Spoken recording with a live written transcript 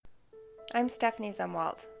I'm Stephanie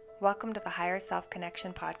Zumwalt. Welcome to the Higher Self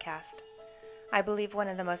Connection podcast. I believe one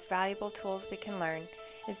of the most valuable tools we can learn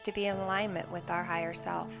is to be in alignment with our higher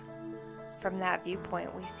self. From that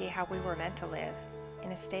viewpoint, we see how we were meant to live,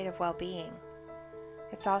 in a state of well-being.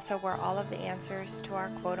 It's also where all of the answers to our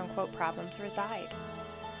quote-unquote problems reside.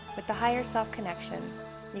 With the Higher Self Connection,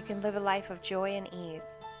 you can live a life of joy and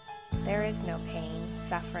ease. There is no pain,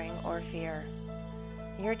 suffering, or fear.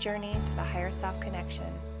 Your journey to the Higher Self Connection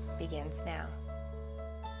begins now.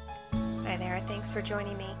 Hi there, thanks for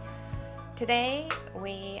joining me. Today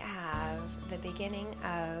we have the beginning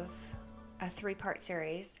of a 3-part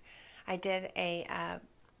series. I did a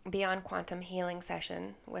Beyond Quantum Healing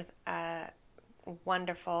session with a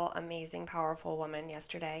wonderful, amazing, powerful woman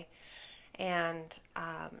yesterday, and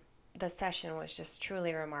the session was just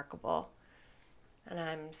truly remarkable. And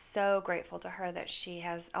I'm so grateful to her that she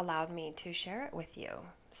has allowed me to share it with you.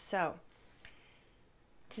 So,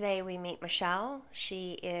 today we meet Michelle.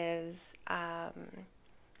 She is a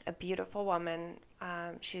beautiful woman.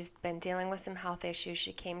 She's been dealing with some health issues.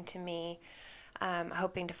 She came to me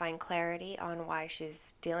hoping to find clarity on why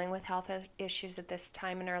she's dealing with health issues at this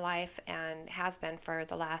time in her life, and has been for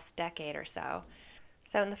the last decade or so.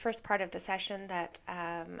 So in the first part of the session that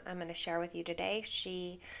I'm going to share with you today,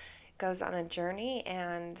 she goes on a journey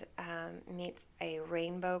and meets a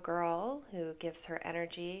rainbow girl who gives her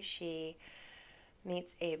energy. She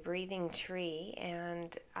meets a breathing tree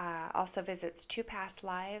and also visits 2 past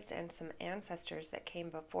lives and some ancestors that came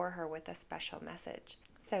before her with a special message.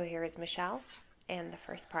 So here is Michelle and the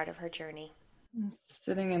first part of her journey. I'm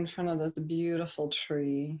sitting in front of this beautiful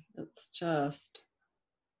tree. It's just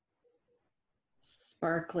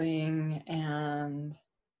sparkling and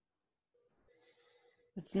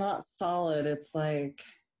it's not solid. It's like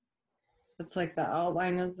the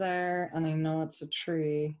outline is there and I know it's a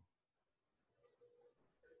tree,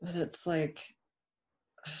 but it's like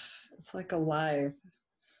alive.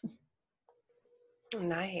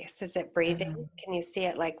 Nice. Is it breathing? Can you see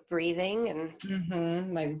it like breathing?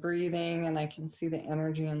 And Like breathing, and I can see the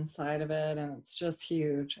energy inside of it, and it's just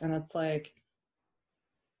huge. And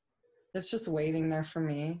it's just waiting there for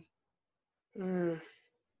me. And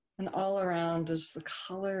all around, just the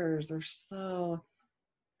colors are so,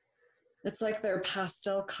 it's like they're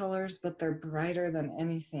pastel colors, but they're brighter than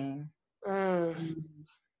anything. And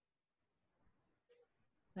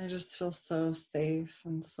I just feel so safe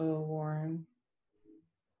and so warm.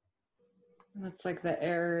 And it's like the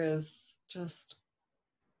air is just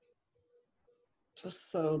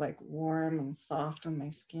so like warm and soft on my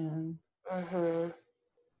skin. And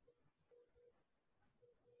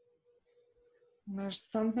there's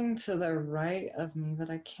something to the right of me, but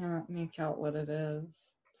I can't make out what it is.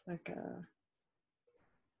 It's like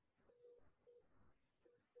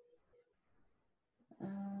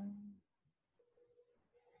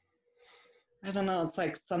I don't know. It's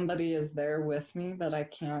like somebody is there with me, but I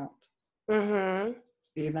can't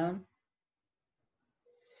see them.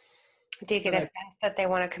 Do you get a sense that they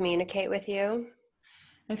want to communicate with you?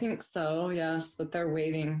 I think so, yes, but they're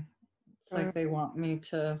waiting. It's like they want me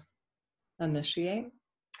to initiate.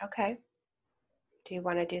 Okay. Do you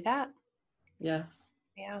want to do that? Yes.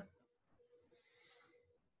 Yeah.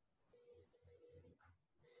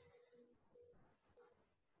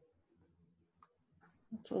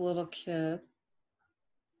 It's a little kid.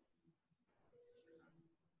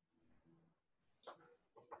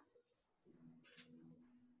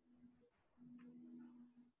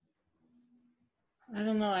 I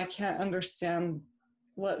don't know. I can't understand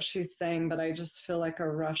what she's saying, but I just feel like a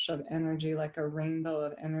rush of energy, like a rainbow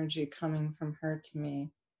of energy coming from her to me.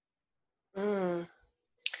 And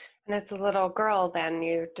it's a little girl then.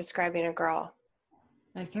 You're describing a girl.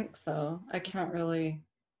 I think so. I can't really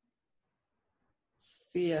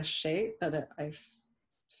see a shape, but I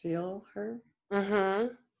feel her.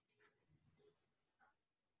 And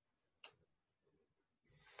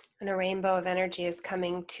a rainbow of energy is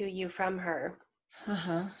coming to you from her.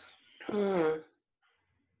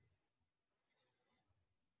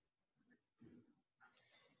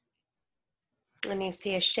 And you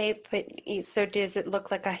see a shape, but so does it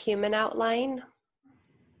look like a human outline?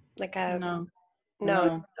 Like a No.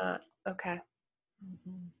 it's not. Okay.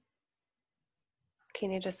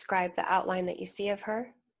 Can you describe the outline that you see of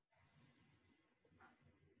her?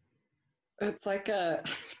 It's like a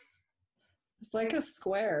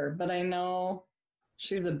square, but I know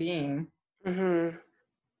she's a being. It's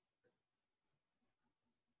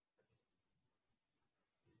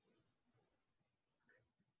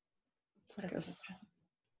like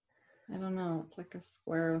I don't know, it's like a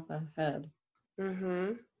square with a head.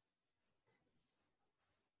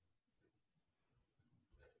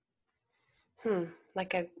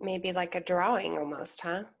 Maybe like a drawing almost,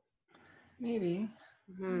 huh? Maybe.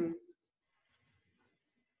 And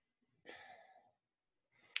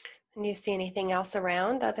do you see anything else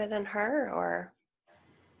around other than her, or?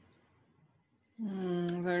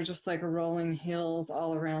 They're just like rolling hills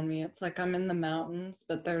all around me. It's like I'm in the mountains,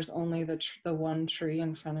 but there's only the one tree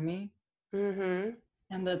in front of me. Mm-hmm.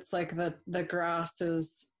 And it's like the grass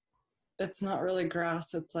is, it's not really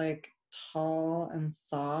grass. It's like tall and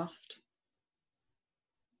soft.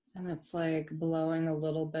 And it's like blowing a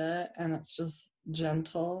little bit, and it's just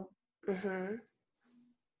gentle Mm-hmm.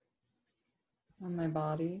 on my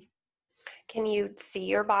body. Can you see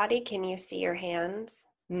your body? Can you see your hands?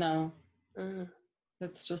 No. Mm-hmm.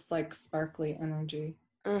 It's just like sparkly energy.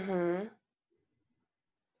 Mm-hmm.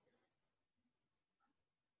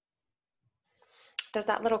 Does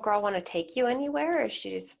that little girl want to take you anywhere, or is she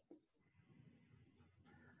just?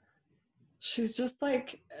 She's just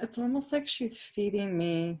like, it's almost like she's feeding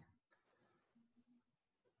me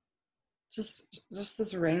just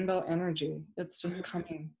this rainbow energy. It's just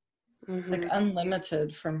coming like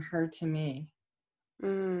unlimited from her to me.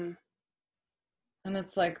 Mm. And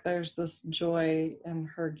it's like there's this joy in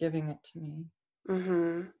her giving it to me.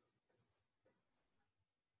 Mm-hmm.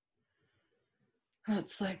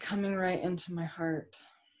 It's like coming right into my heart.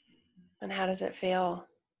 And how does it feel?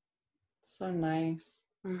 So nice.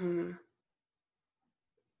 Mm-hmm.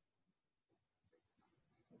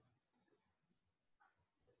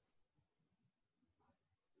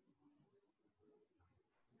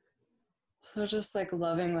 So just like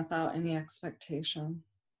loving without any expectation.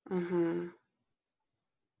 Mm-hmm.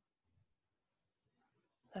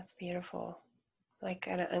 That's beautiful. Like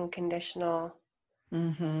an unconditional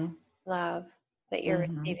love that you're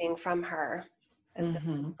receiving from her as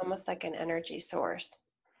almost like an energy source.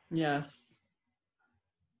 Yes.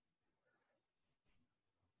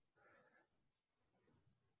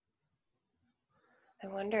 I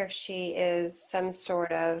wonder if she is some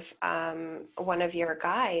sort of one of your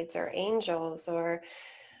guides or angels or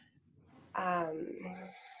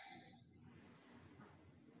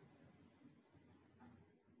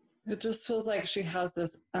it just feels like she has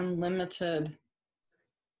this unlimited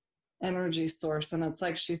energy source, and it's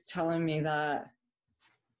like she's telling me that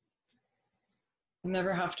I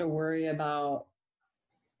never have to worry about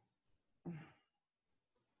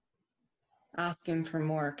asking for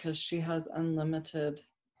more because she has unlimited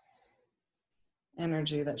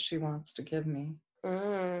energy that she wants to give me.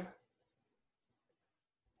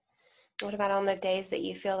 What about on the days that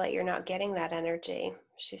you feel that you're not getting that energy?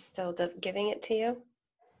 She's still giving it to you?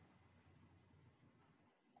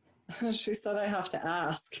 She said I have to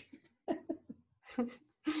ask.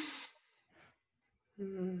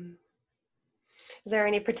 Is there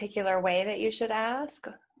any particular way that you should ask?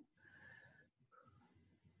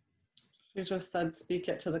 She just said, speak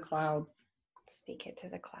it to the clouds. Speak it to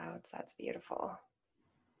the clouds. That's beautiful.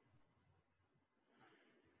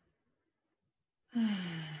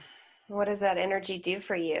 What does that energy do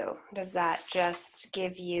for you? Does that just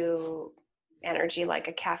give you energy like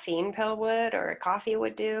a caffeine pill would or a coffee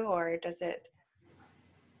would do, or does it?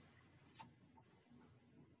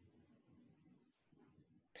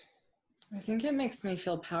 I think it makes me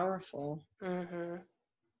feel powerful.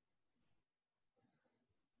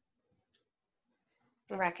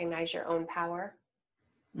 Recognize your own power.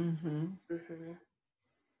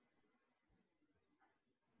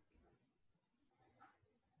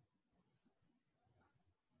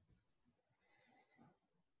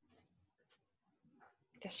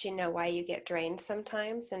 Does she know why you get drained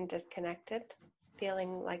sometimes and disconnected,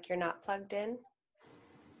 feeling like you're not plugged in?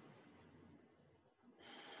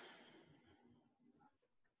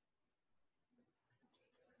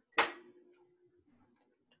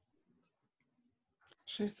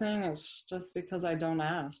 She's saying it's just because I don't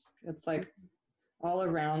ask. It's like all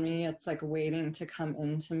around me. It's like waiting to come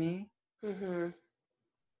into me.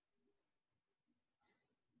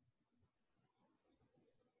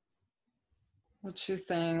 But she's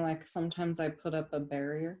saying like sometimes I put up a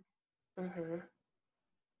barrier.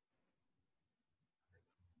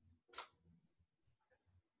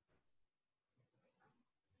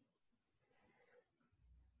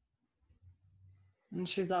 And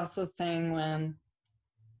she's also saying when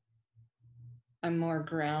I'm more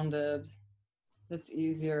grounded, it's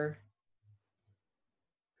easier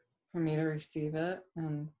for me to receive it,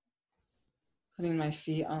 and putting my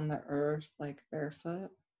feet on the earth like barefoot.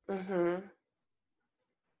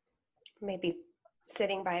 Maybe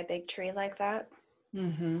sitting by a big tree like that.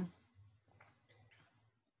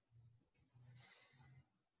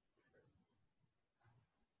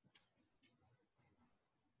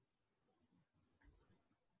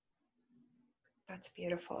 That's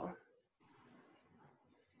beautiful.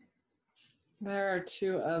 There are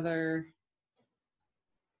two other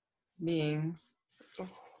beings.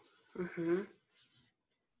 Mm-hmm.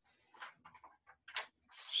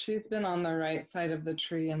 She's been on the right side of the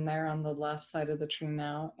tree and they're on the left side of the tree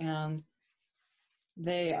now, and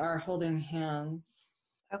they are holding hands.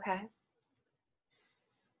 Okay.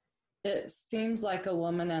 It seems like a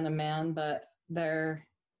woman and a man, but their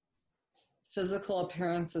physical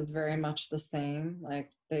appearance is very much the same.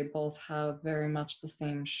 Like they both have very much the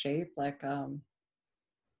same shape. Like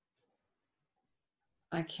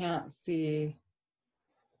I can't see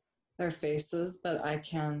their faces, but I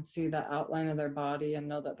can see the outline of their body and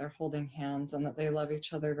know that they're holding hands and that they love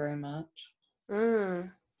each other very much.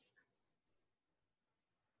 Mm.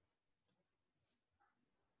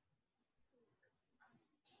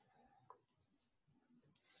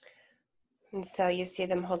 And so you see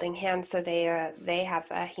them holding hands, so they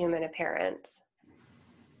have a human appearance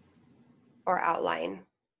or outline.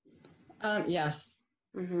 Yes.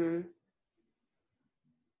 Mm-hmm.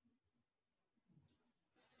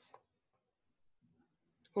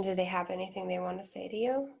 Do they have anything they want to say to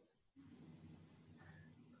you?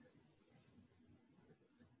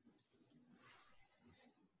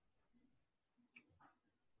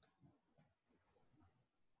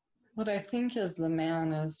 What I think is the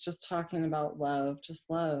man is just talking about love, just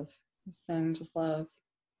love. He's saying just love.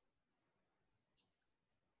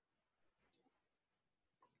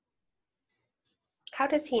 How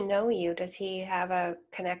does he know you? Does he have a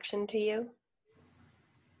connection to you?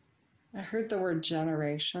 I heard the word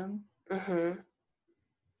generation. Mm-hmm.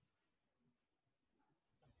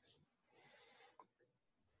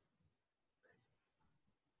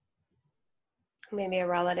 Maybe a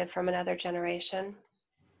relative from another generation.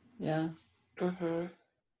 Yes. Mm-hmm.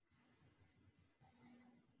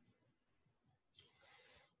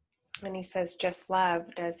 And he says, just love.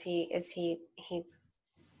 Can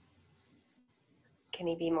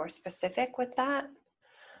he be more specific with that?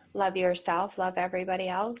 Love yourself, love everybody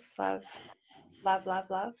else, love, love, love,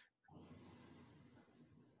 love.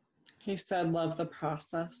 He said love the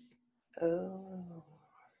process. Oh.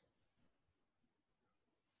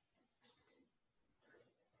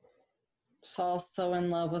 Fall so in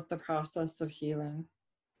love with the process of healing.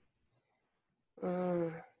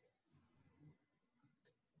 Mm.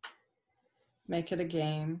 Make it a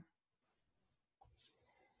game.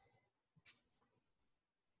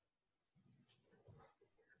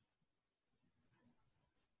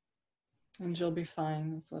 And you'll be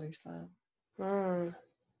fine, is what he said. Mm.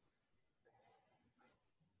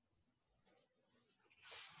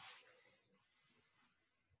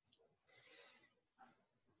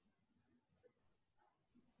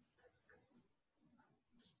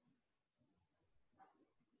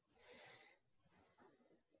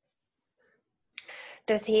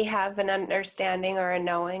 Does he have an understanding or a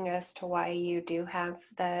knowing as to why you do have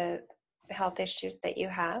the health issues that you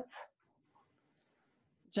have?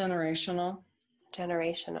 Generational.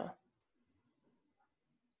 Generational.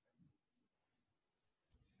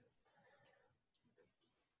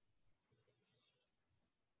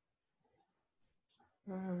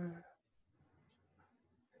 Mm.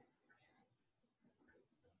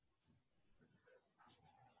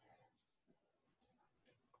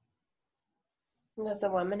 Does the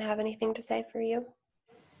woman have anything to say for you?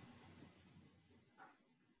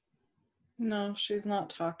 No, she's not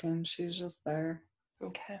talking. She's just there.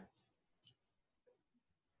 Okay.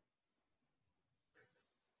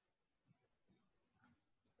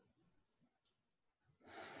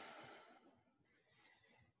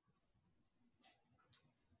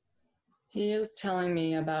 He is telling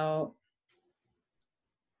me about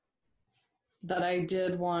that I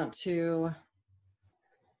did want to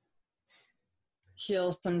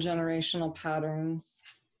heal some generational patterns,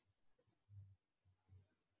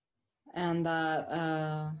 and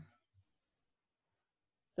that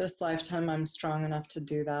this lifetime I'm strong enough to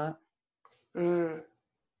do that. Mm.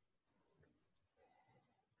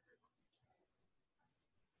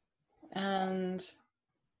 And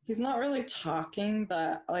he's not really talking,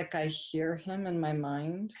 but like I hear him in my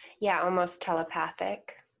mind. Yeah, almost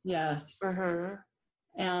telepathic. Yes. Mm-hmm.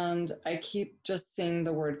 And I keep just saying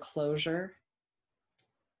the word closure.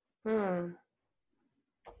 Mm.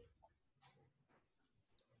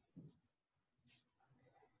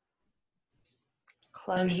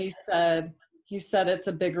 Closure. And he said it's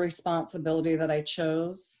a big responsibility that I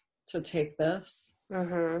chose to take this.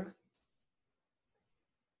 Mm-hmm.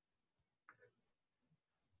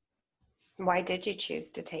 Why did you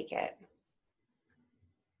choose to take it?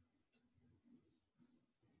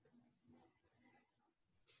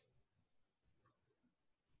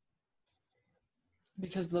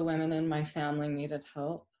 Because the women in my family needed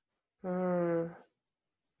help. Mm.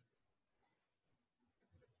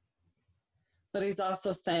 But he's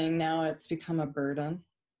also saying now it's become a burden.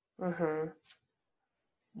 Mm-hmm.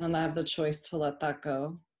 And I have the choice to let that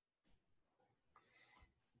go.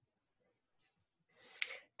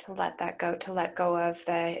 To let that go, to let go of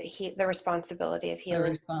the responsibility of The healing.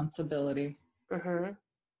 responsibility. Mm-hmm.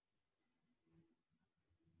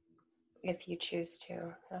 If you choose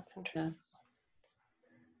to. That's interesting. Yes.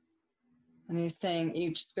 And he's saying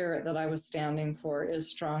each spirit that I was standing for is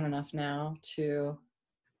strong enough now to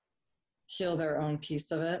heal their own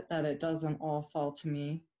piece of it, that it doesn't all fall to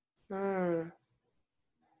me. Mm.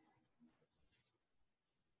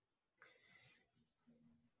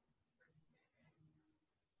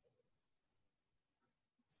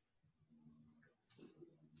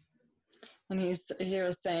 And he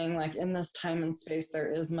was saying, like, in this time and space,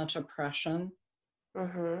 there is much oppression.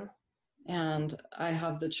 Mm-hmm. And I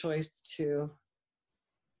have the choice to.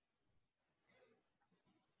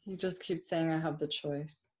 He just keeps saying, I have the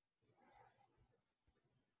choice.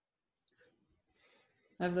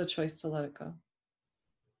 I have the choice to let it go.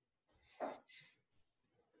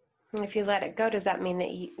 If you let it go, does that mean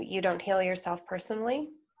that you don't heal yourself personally?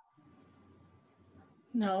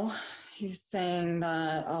 No, he's saying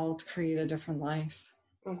that I'll create a different life.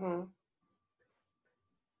 Mm-hmm.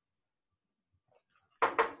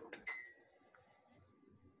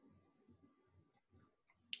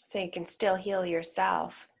 So you can still heal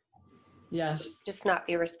yourself. Yes. Just not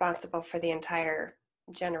be responsible for the entire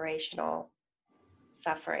generational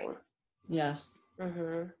suffering. Yes.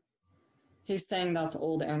 Mm-hmm. He's saying that's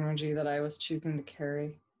old energy that I was choosing to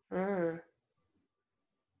carry. Mm.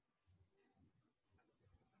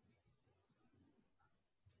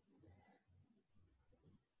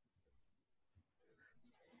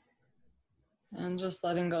 And just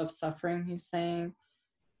letting go of suffering, he's saying,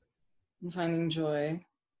 and finding joy.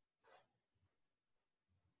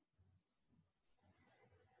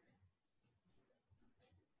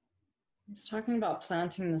 He's talking about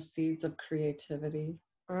planting the seeds of creativity.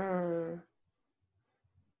 Mm.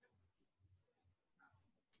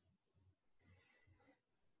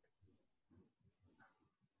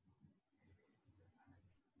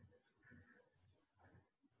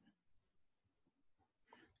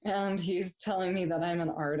 And he's telling me that I'm an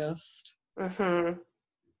artist. Mm-hmm.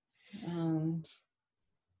 And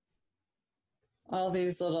all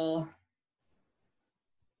these little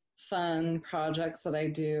fun projects that I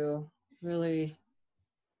do really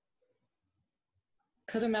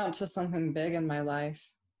could amount to something big in my life.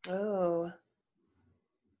 Oh.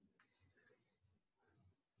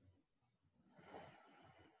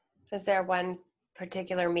 Is there one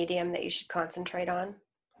particular medium that you should concentrate on?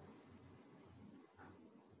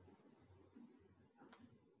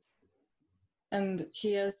 And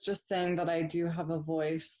he is just saying that I do have a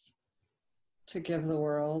voice to give the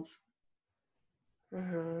world.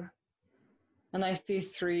 Mm-hmm. And I see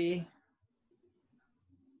three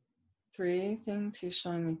things. He's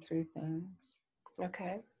showing me three things.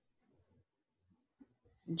 Okay.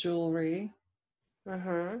 Jewelry,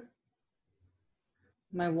 Mm-hmm.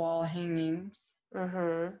 my wall hangings.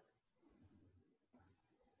 Mm-hmm.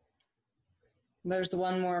 There's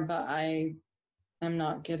one more, but I am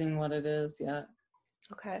not getting what it is yet.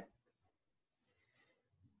 Okay.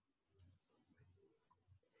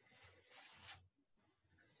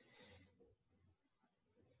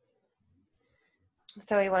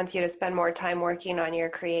 So he wants you to spend more time working on your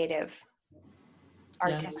creative,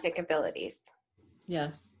 artistic abilities.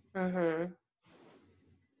 Yes. Mm-hmm.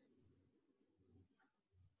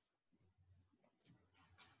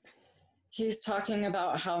 He's talking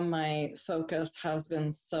about how my focus has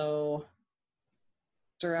been so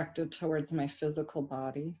directed towards my physical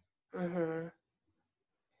body. Mm-hmm.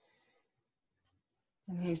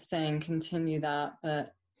 And he's saying continue that,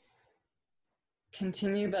 but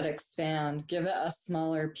expand. Give it a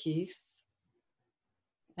smaller piece.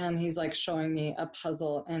 And he's like showing me a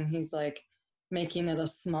puzzle, and he's like making it a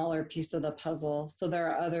smaller piece of the puzzle. So there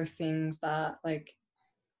are other things that like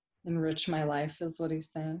enrich my life, is what he's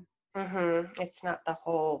saying. Mm-hmm. It's not the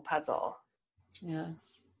whole puzzle.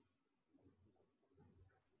 Yes.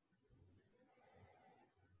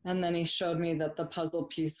 And then he showed me that the puzzle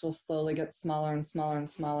piece will slowly get smaller and smaller and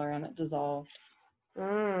smaller, and it dissolved.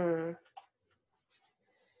 Mm.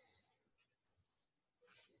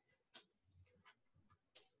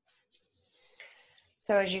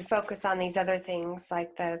 So as you focus on these other things,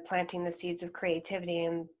 like the planting the seeds of creativity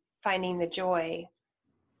and finding the joy,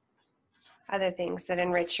 other things that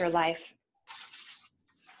enrich your life,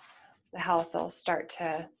 the health will start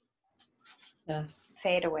to Yes.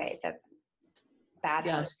 fade away. bad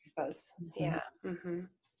heart, Yes. I suppose. Mm-hmm. Yeah. Mm-hmm.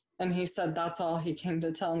 And he said that's all he came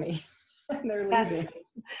to tell me. And they're That's leaving.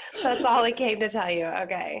 that's all he came to tell you.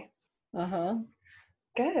 Okay. Uh-huh.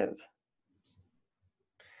 Good.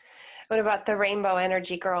 What about the rainbow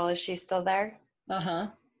energy girl? Is she still there? Uh-huh.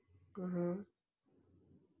 Mm-hmm.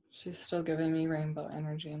 She's still giving me rainbow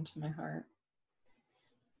energy into my heart.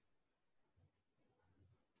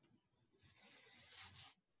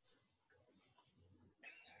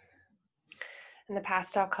 And the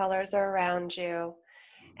pastel colors are around you,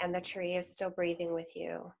 and the tree is still breathing with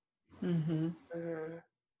you. Mm-hmm.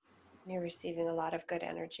 Mm-hmm. You're receiving a lot of good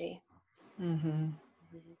energy. Mm-hmm.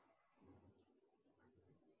 Mm-hmm.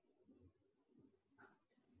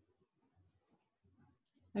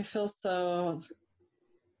 I feel so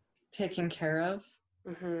taken care of.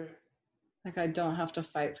 Mm-hmm. Like I don't have to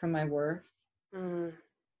fight for my worth. Mm-hmm.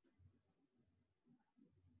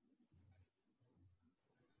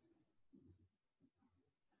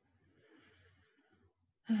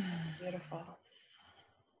 It's beautiful.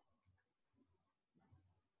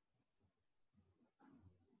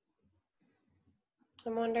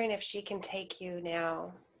 I'm wondering if she can take you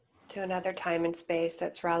now to another time and space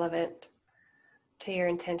that's relevant to your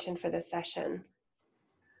intention for this session.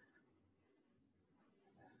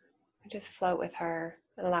 Just float with her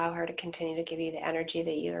and allow her to continue to give you the energy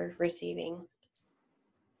that you're receiving.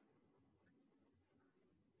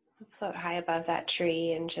 Float high above that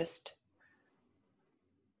tree and just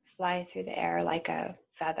fly through the air like a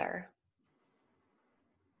feather.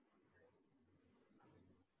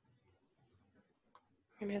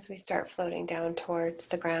 And as we start floating down towards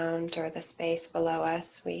the ground or the space below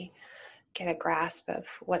us, we get a grasp of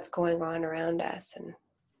what's going on around us and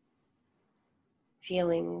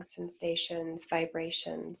feelings, sensations,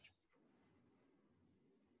 vibrations.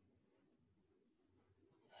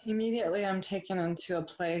 Immediately I'm taken into a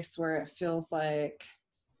place where it feels like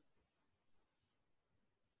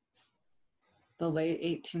the late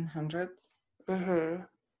 1800s. Mm-hmm.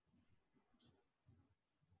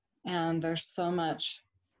 And there's so much.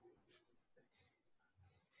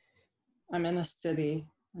 I'm in a city.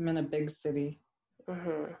 I'm in a big city.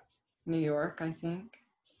 Mm-hmm. New York, I think.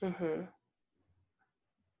 Mm-hmm.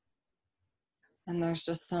 And there's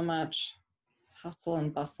just so much hustle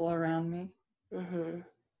and bustle around me. Mm-hmm.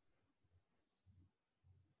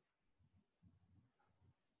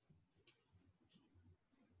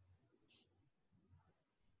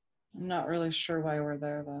 I'm not really sure why we're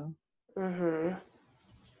there, though. Mm-hmm.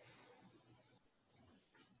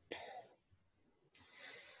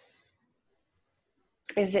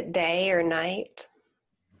 Is it day or night?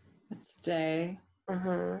 It's day.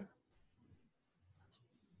 Mm-hmm.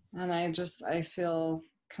 And I feel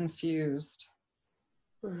confused.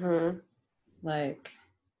 Mm-hmm. Like,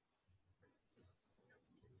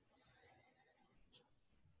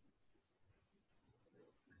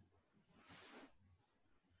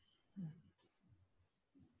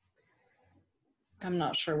 I'm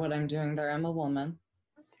not sure what I'm doing there. I'm a woman.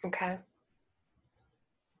 Okay.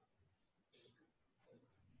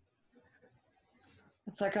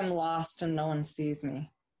 It's like I'm lost and no one sees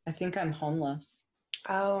me. I think I'm homeless.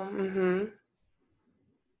 Oh, mm-hmm.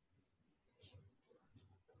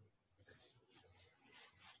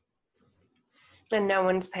 And no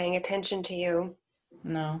one's paying attention to you.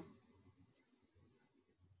 No.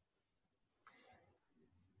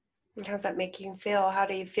 How's that make you feel? How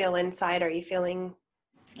do you feel inside? Are you feeling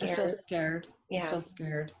I scared? feel scared. Yeah. I feel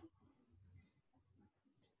scared.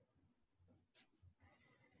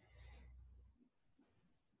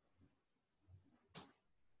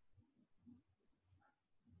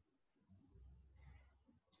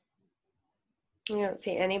 You don't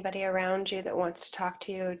see anybody around you that wants to talk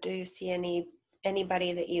to you? Do you see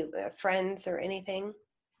anybody that you, friends or anything?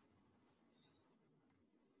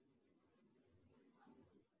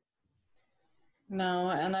 No,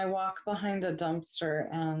 and I walk behind a dumpster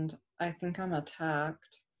and I think I'm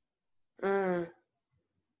attacked. Mm.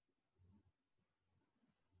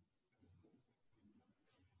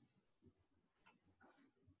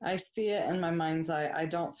 I see it in my mind's eye. I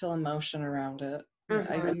don't feel emotion around it. I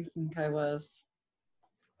Mm-hmm. do think I was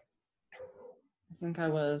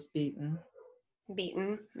beaten.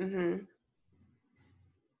 Beaten. Mm-hmm.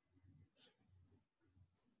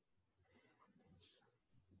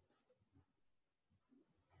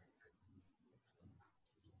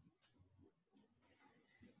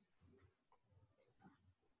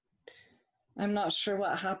 I'm not sure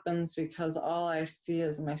what happens because all I see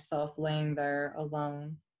is myself laying there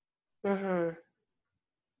alone. Mm-hmm.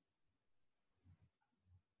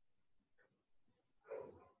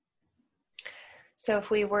 So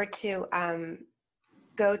if we were to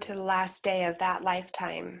go to the last day of that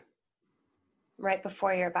lifetime, right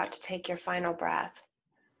before you're about to take your final breath.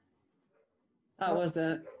 That was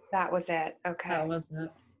it. That was it. Okay. That was it.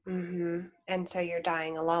 And so you're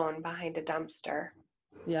dying alone behind a dumpster.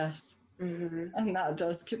 Yes. And that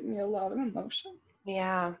does give me a lot of emotion.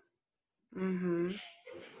 Yeah.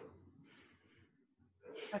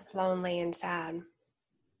 That's lonely and sad.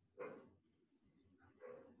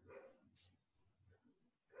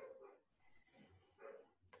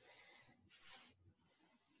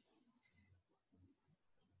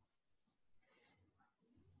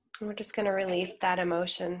 We're just going to release that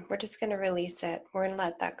emotion. We're just going to release it. We're going to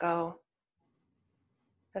let that go.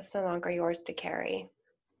 That's no longer yours to carry.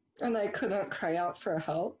 And I couldn't cry out for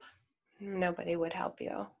help. Nobody would help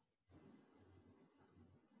you.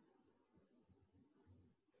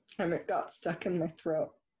 And it got stuck in my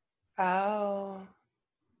throat. Oh,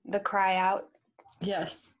 the cry out?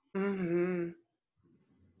 Yes.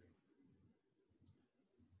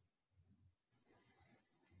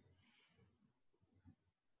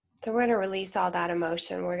 So we're going to release all that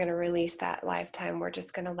emotion. We're going to release that lifetime. We're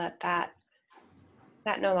just going to let that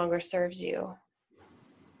no longer serves you.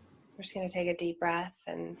 We're just going to take a deep breath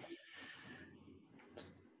and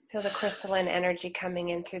feel the crystalline energy coming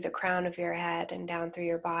in through the crown of your head and down through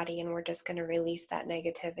your body. And we're just going to release that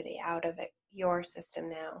negativity out of your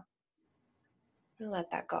system now. And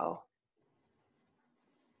let that go.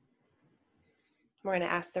 We're going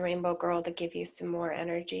to ask the Rainbow Girl to give you some more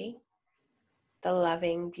energy. The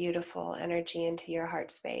loving, beautiful energy into your heart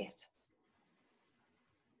space.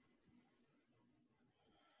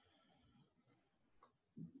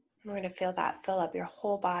 We're going to feel that fill up your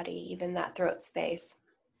whole body, even that throat space,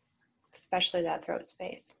 especially that throat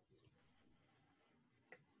space.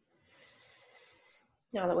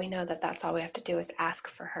 Now that we know that that's all we have to do is ask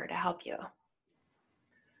for her to help you.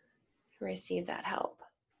 Receive that help.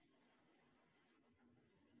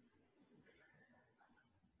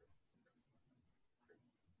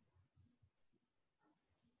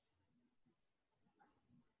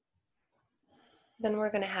 Then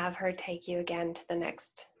we're going to have her take you again to the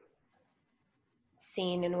next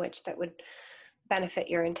scene in which that would benefit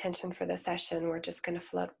your intention for the session. We're just going to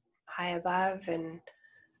float high above and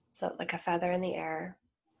float like a feather in the air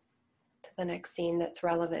to the next scene that's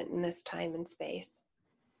relevant in this time and space.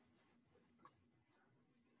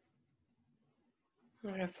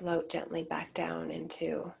 We're going to float gently back down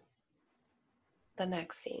into the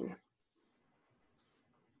next scene.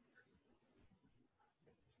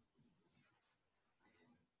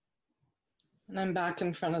 And I'm back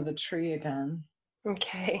in front of the tree again.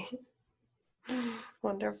 Okay.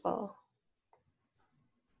 Wonderful.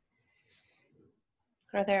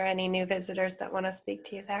 Are there any new visitors that want to speak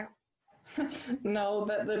to you there? No,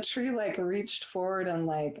 but the tree like reached forward and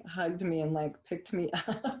like hugged me and like picked me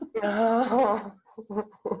up. Oh.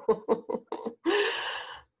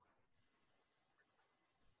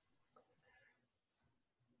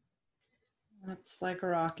 It's like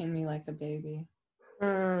rocking me like a baby.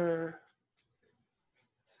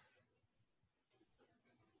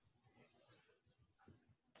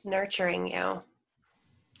 It's nurturing you.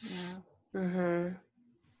 Yeah.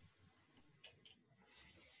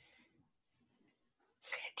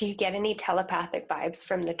 Do you get any telepathic vibes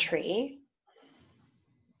from the tree?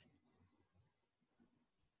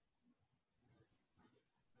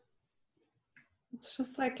 It's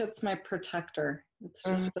just like it's my protector. It's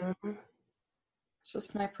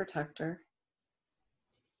just my protector.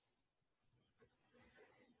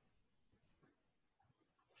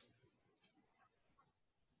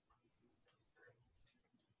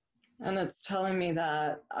 And it's telling me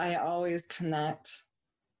that I always connect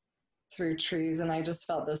through trees, and I just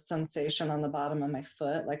felt this sensation on the bottom of my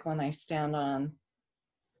foot, like when I stand on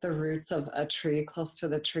the roots of a tree, close to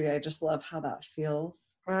the tree. I just love how that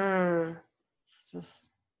feels. It's just...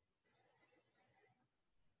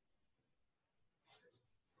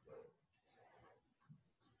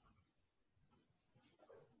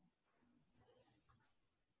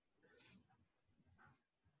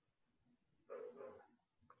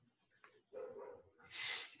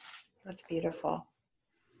 That's beautiful.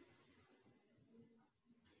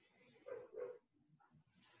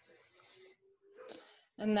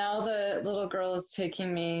 And now the little girl is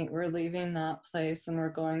taking me, we're leaving that place and we're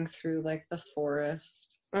going through like the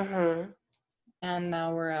forest. And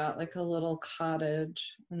now we're at like a little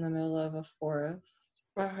cottage in the middle of a forest.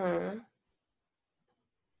 And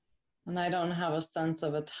I don't have a sense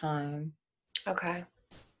of a time. Okay.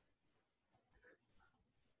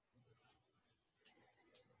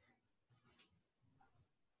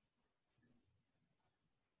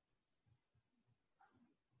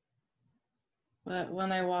 But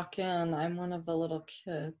when I walk in, I'm one of the little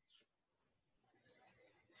kids.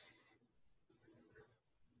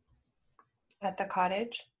 At the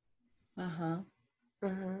cottage? Uh-huh.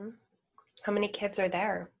 Mm-hmm. How many kids are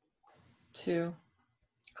there? 2.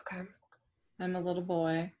 Okay. I'm a little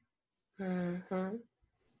boy. Mm-hmm.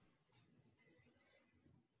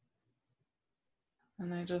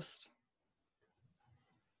 And I just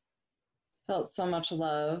felt so much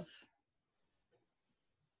love.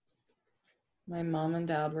 My mom and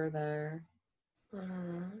dad were there.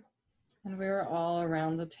 Mm-hmm. And we were all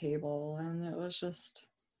around the table. And it was just,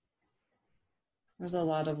 there's a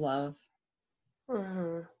lot of love.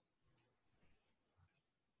 Mm-hmm.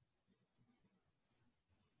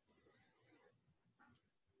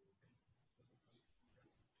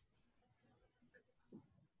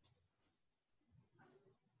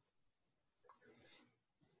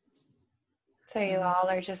 So you all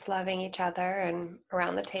are just loving each other and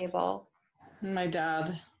around the table. And my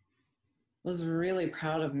dad was really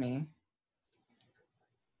proud of me.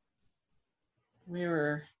 We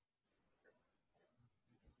were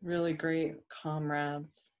really great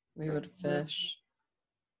comrades. We would fish.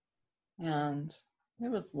 And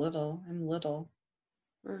it was little. I'm little.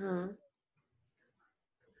 Mm-hmm.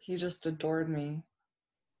 He just adored me.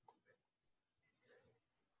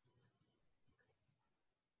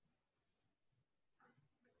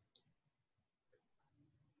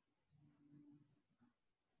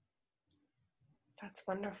 That's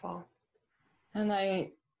wonderful. And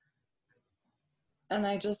I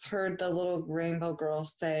just heard the little rainbow girl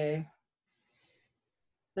say,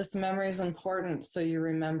 this memory is important so you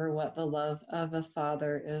remember what the love of a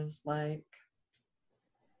father is like.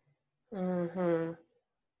 Mm-hmm.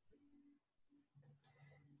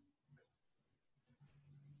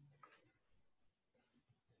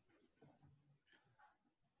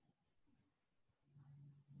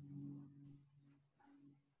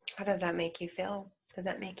 How does that make you feel? Does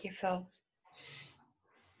that make you feel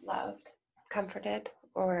loved, comforted,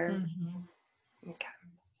 or okay?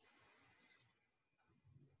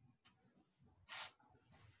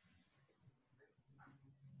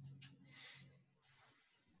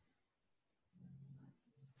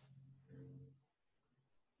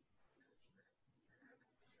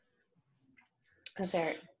 Is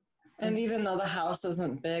there? And even though the house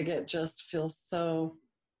isn't big, it just feels so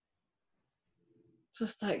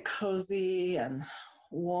just like cozy and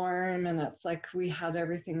warm, and it's like we had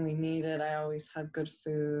everything we needed. I always had good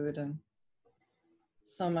food and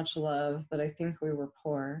so much love, but I think we were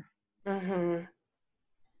poor. Mm-hmm.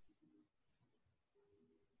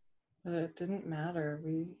 But it didn't matter.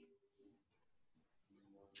 We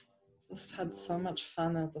just had so much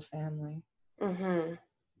fun as a family. Mm-hmm.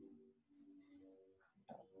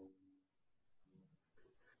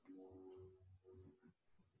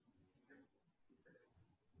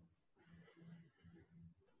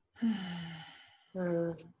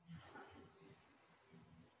 Mm.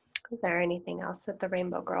 Is there anything else that the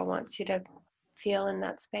Rainbow Girl wants you to feel in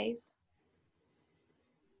that space?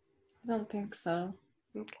 I don't think so.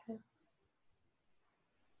 Okay.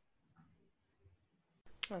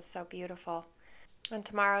 That's so beautiful. On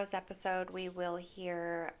tomorrow's episode, we will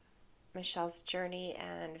hear Michelle's journey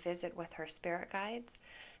and visit with her spirit guides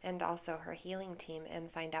and also her healing team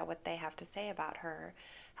and find out what they have to say about her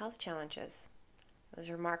health challenges. It was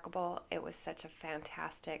remarkable. It was such a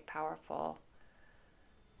fantastic, powerful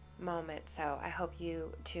moment. So I hope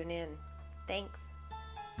you tune in. Thanks.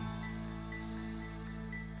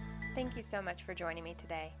 Thank you so much for joining me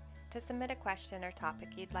today. To submit a question or topic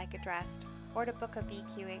you'd like addressed, or to book a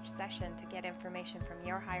BQH session to get information from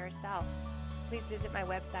your higher self, please visit my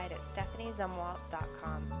website at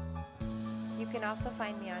stephaniezumwalt.com. You can also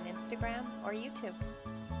find me on Instagram or YouTube.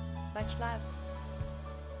 Much love.